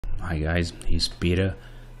Hi guys, here's Peter.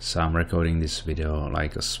 So I'm recording this video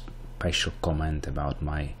like a special comment about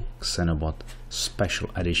my Xenobot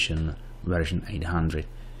Special Edition version 800.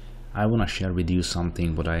 I wanna share with you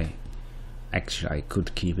something what I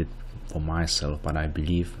could keep it for myself, but I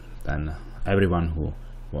believe then everyone who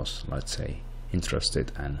was, let's say,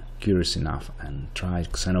 interested and curious enough and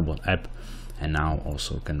tried Xenobot app and now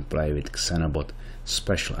also can play with Xenobot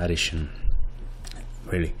Special Edition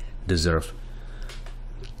really deserve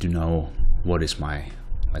to know what is my,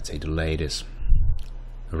 let's say, the latest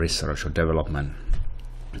research or development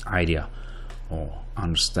idea or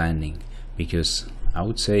understanding, because I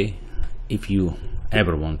would say if you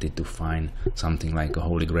ever wanted to find something like a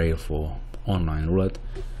holy grail for online roulette,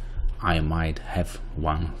 I might have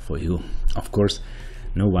one for you. Of course,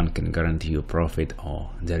 no one can guarantee you profit, or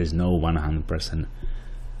there is no 100%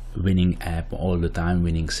 winning app all the time,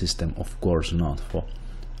 winning system. Of course not. For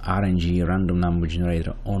RNG, random number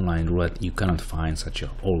generator, online roulette, you cannot find such a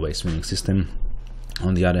always winning system.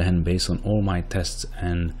 On the other hand, based on all my tests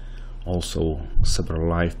and also several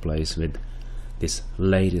live plays with this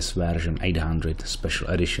latest version 800 special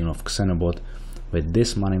edition of Xenobot, with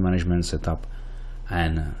this money management setup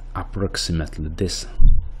and approximately this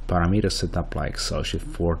parameter setup like sell shift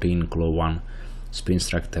 14, claw 1, spin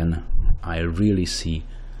strike 10, I really see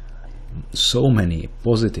so many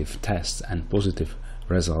positive tests and positive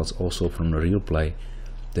results also from the real play,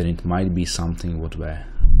 then it might be something what we're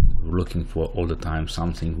looking for all the time,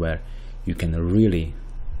 something where you can really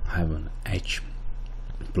have an edge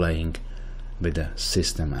playing with the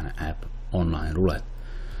system and app online roulette.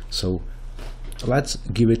 So let's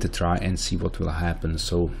give it a try and see what will happen.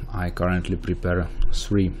 So I currently prepare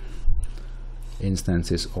 3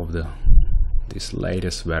 instances of this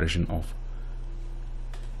latest version of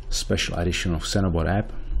special edition of Xenobot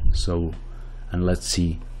app. So, and let's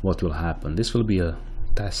see what will happen. This will be a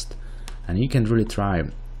test and you can really try.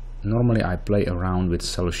 Normally I play around with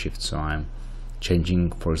cell shift, so I'm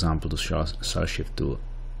changing, for example, to cell shift to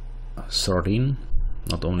 13,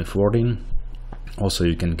 not only 14. Also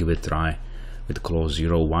you can give it a try with claw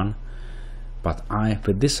 0, 1, but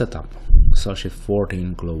with this setup, cell shift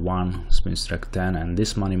 14, claw 1, spin strike 10, and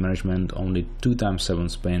this money management only 2 times 7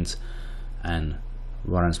 spins and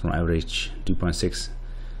variance from average 2.6,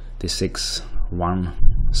 this 6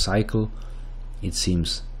 1 cycle, it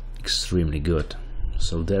seems extremely good.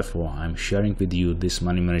 So therefore I'm sharing with you this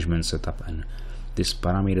money management setup and this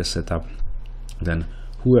parameter setup. Then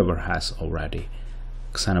whoever has already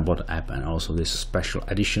Xenobot app and also this special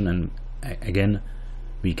edition, and again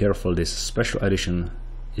be careful, this special edition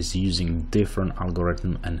is using different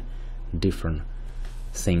algorithm and different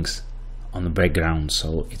things on the background,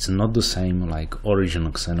 so it's not the same like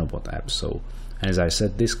original Xenobot app. So as I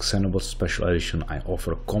said, this Xenobot Special Edition I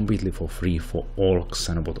offer completely for free for all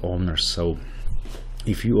Xenobot owners. So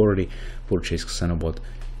if you already purchased Xenobot,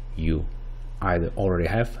 you either already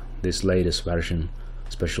have this latest version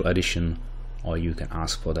Special Edition, or you can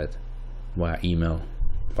ask for that via email.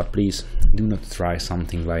 But please do not try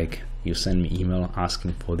something like you send me email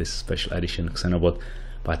asking for this Special Edition Xenobot,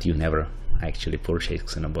 but you never actually purchase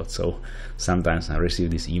Xenobot. So sometimes I receive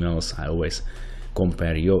these emails, I always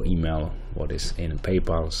compare your email what is in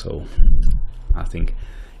PayPal. So I think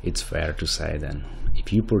it's fair to say then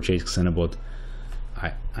if you purchase Xenobot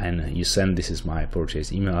and you send this is my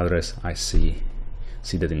purchase email address, I see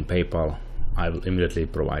that in PayPal, I will immediately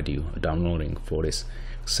provide you a downloading for this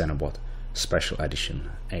Xenobot Special Edition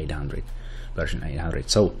 800 version 800.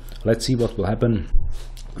 So let's see what will happen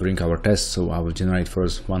during our test. So I will generate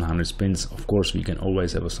first 100 spins. Of course we can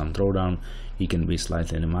always have some drawdown, you can be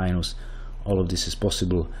slightly in the minus, all of this is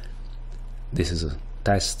possible. This is a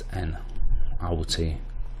test and I would say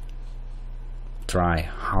try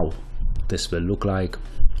how this will look like.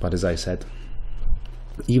 But as I said,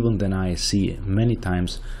 even then I see many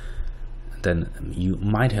times then you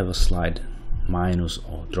might have a slight minus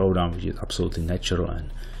or drawdown, which is absolutely natural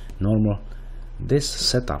and normal. This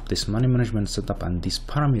setup, this money management setup and this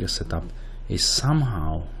parameter setup is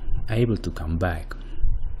somehow able to come back,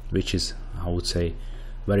 which is, I would say,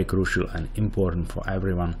 very crucial and important for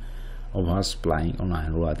everyone of us playing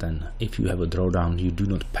online roulette. And if you have a drawdown, you do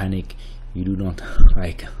not panic, you do not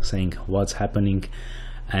like saying what's happening,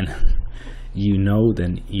 and you know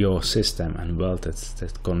then your system and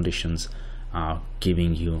well-tested conditions are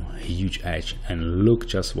giving you a huge edge. And look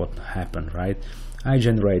just what happened, right? I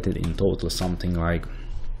generated in total something like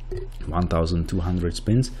 1200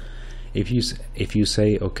 spins. If you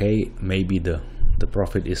say okay, maybe the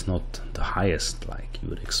profit is not the highest like you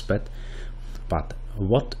would expect, but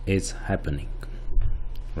what is happening,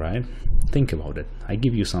 right? Think about it. I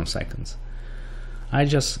give you some seconds. I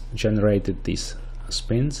just generated these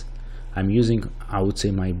spins. I'm using, I would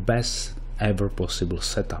say, my best ever possible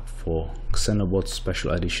setup for Xenobot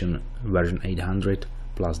Special Edition version 800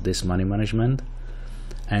 plus this money management.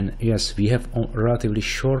 And yes, we have a relatively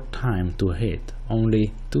short time to hit,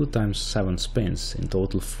 only 2 times 7 spins, in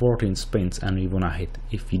total 14 spins, and we wanna hit.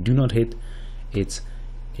 If you do not hit, it's,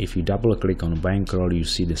 if you double click on bankroll, you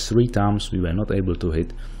see the 3 times we were not able to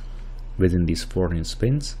hit within these 14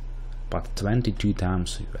 spins, but 22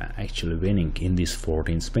 times we were actually winning in these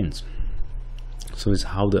 14 spins. So it's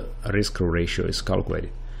how the risk ratio is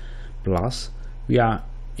calculated. Plus we are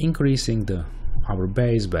increasing our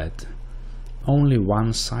base bet only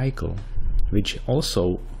 1 cycle, which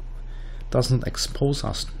also doesn't expose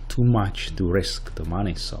us too much to risk the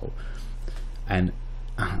money. So and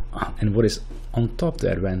what is on top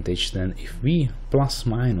the advantage, then if we plus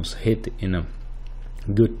minus hit in a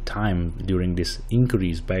good time during this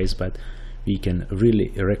increased base bet, we can really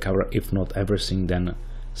recover, if not everything, then a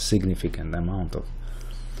significant amount of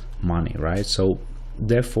money, right? So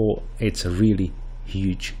therefore it's a really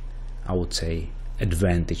huge, I would say,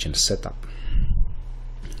 advantage and setup.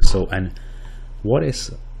 So, and what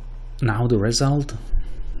is now the result?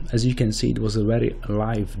 As you can see, it was a very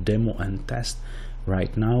live demo and test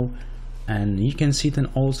right now, and you can see that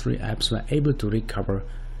all 3 apps were able to recover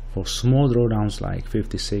for small drawdowns like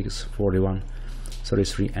 56, 41,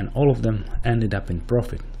 33, and all of them ended up in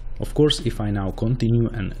profit. Of course, if I now continue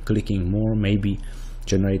and clicking more, maybe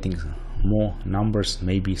generating more numbers,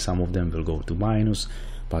 maybe some of them will go to minus,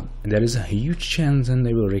 but there is a huge chance and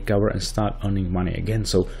they will recover and start earning money again.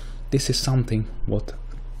 So this is something what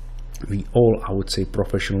we all, I would say,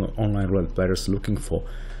 professional online roulette players looking for.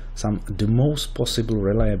 The most possible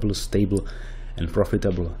reliable, stable and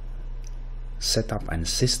profitable setup and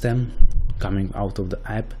system coming out of the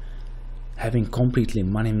app, having completely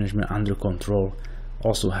money management under control,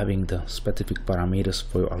 also having the specific parameters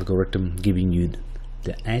for your algorithm giving you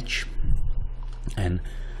the edge. And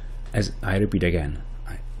as I repeat again,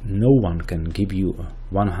 no one can give you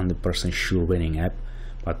a 100% sure winning app,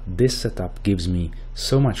 but this setup gives me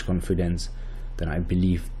so much confidence that I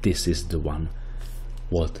believe this is the one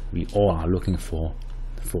what we all are looking for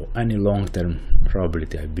any long-term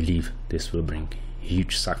probability. I believe this will bring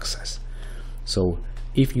huge success. So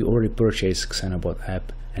if you already purchased Xenobot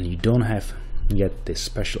app and you don't have yet this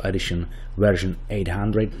special edition version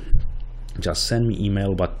 800, just send me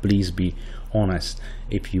email, but please be honest.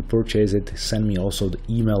 If you purchase it, send me also the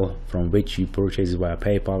email from which you purchase it via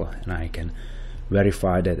PayPal, and I can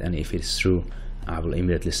verify that, and if it's true, I will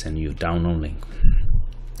immediately send you a download link.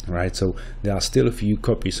 Right, so there are still a few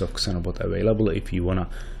copies of Xenobot available if you wanna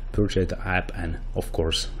purchase the app, and of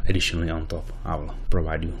course additionally on top I will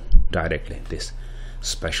provide you directly this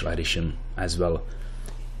special edition as well.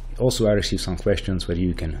 Also, I received some questions where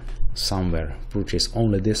you can somewhere purchase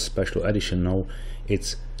only this special edition. No,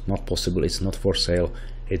 it's not possible, it's not for sale.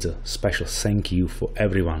 It's a special thank you for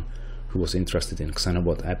everyone who was interested in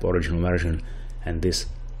Xenobot app original version, and this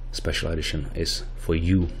special edition is for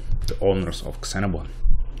you, the owners of Xenobot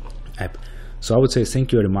app. So I would say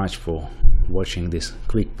thank you very much for watching this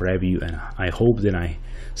quick preview, and I hope that I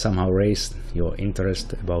somehow raised your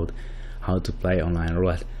interest about how to play online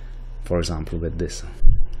roulette, for example with this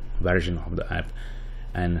version of the app.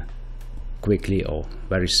 And quickly or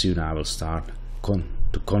very soon I will start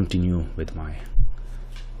to continue with my,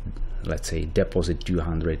 let's say, deposit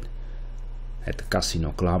 200 at the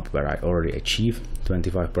casino club, where I already achieved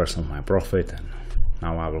 25% of my profit, and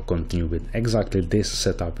now I will continue with exactly this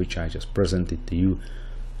setup which I just presented to you,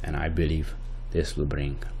 and I believe this will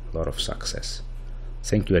bring a lot of success.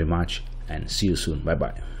 Thank you very much and see you soon. Bye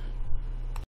bye.